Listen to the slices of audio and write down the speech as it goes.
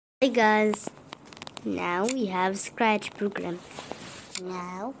Hey guys, now we have Scratch program.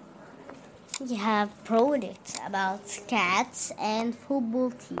 Now we have projects about cats and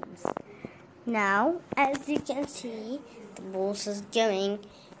football teams. Now, as you can see, the ball is going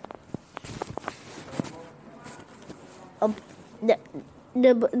up.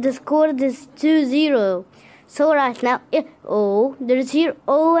 The score is 2-0. So right now, there's here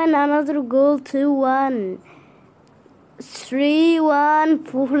and another goal 2-1. 3-1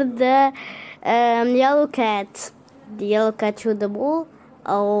 for the yellow cat. The yellow cat shot the ball.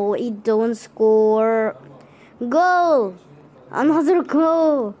 Oh, it don't score. Goal! Another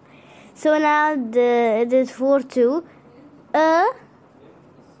goal. So now it is 4-2.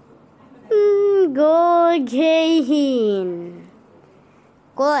 Goal again.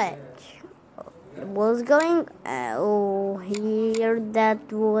 Good. The ball's going. Here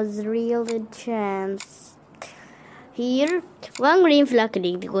that was really chance. Here, one green flag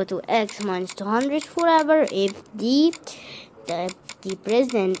click to go to X minus 200 forever if the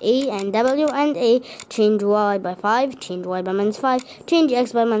president A and W and A change Y by 5, change Y by minus 5, change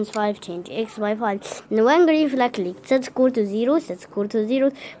X by minus 5, change X by 5. And one green flag click, set score to 0,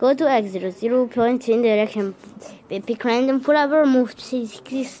 go to X 0, point in direction, pick random forever, move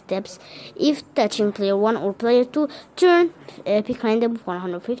 60 steps. If touching player 1 or player 2, turn, pick random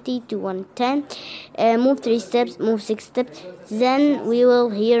 150 to 110, move 3 steps, move 6 steps. Then we will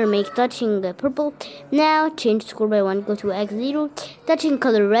here make touching purple. Now change score by 1, go to X 0, touching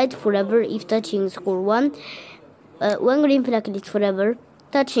color red forever if touching score 1, one green flag click forever,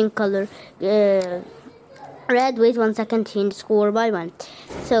 touching color red, wait 1 second, change score by 1.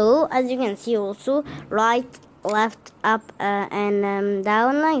 So as you can see also, right, left, up and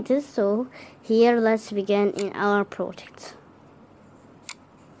down like this. So here let's begin in our project.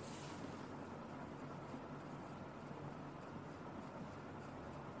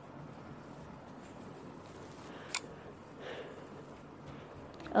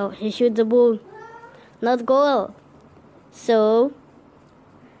 Oh, he shot the ball, not goal. So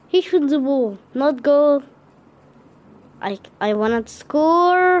he shot the ball, not goal. I wanna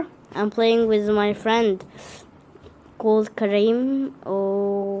score. I'm playing with my friend called Karim.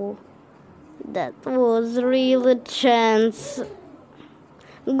 Oh, that was really a chance.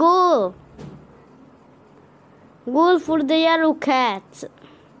 Goal for the yellow cat.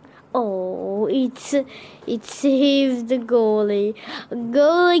 Oh, it saved the goalie.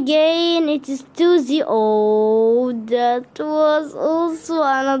 Goal again. It is 2-0. Oh, that was also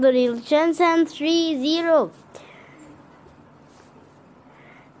another real chance, and 3-0.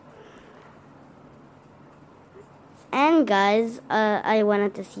 And guys, I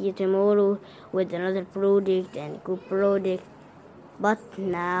wanted to see you tomorrow with another project and good project. But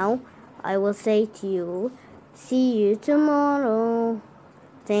now I will say to you, see you tomorrow.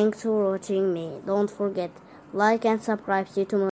 Thanks for watching me. Don't forget, like and subscribe. See you tomorrow.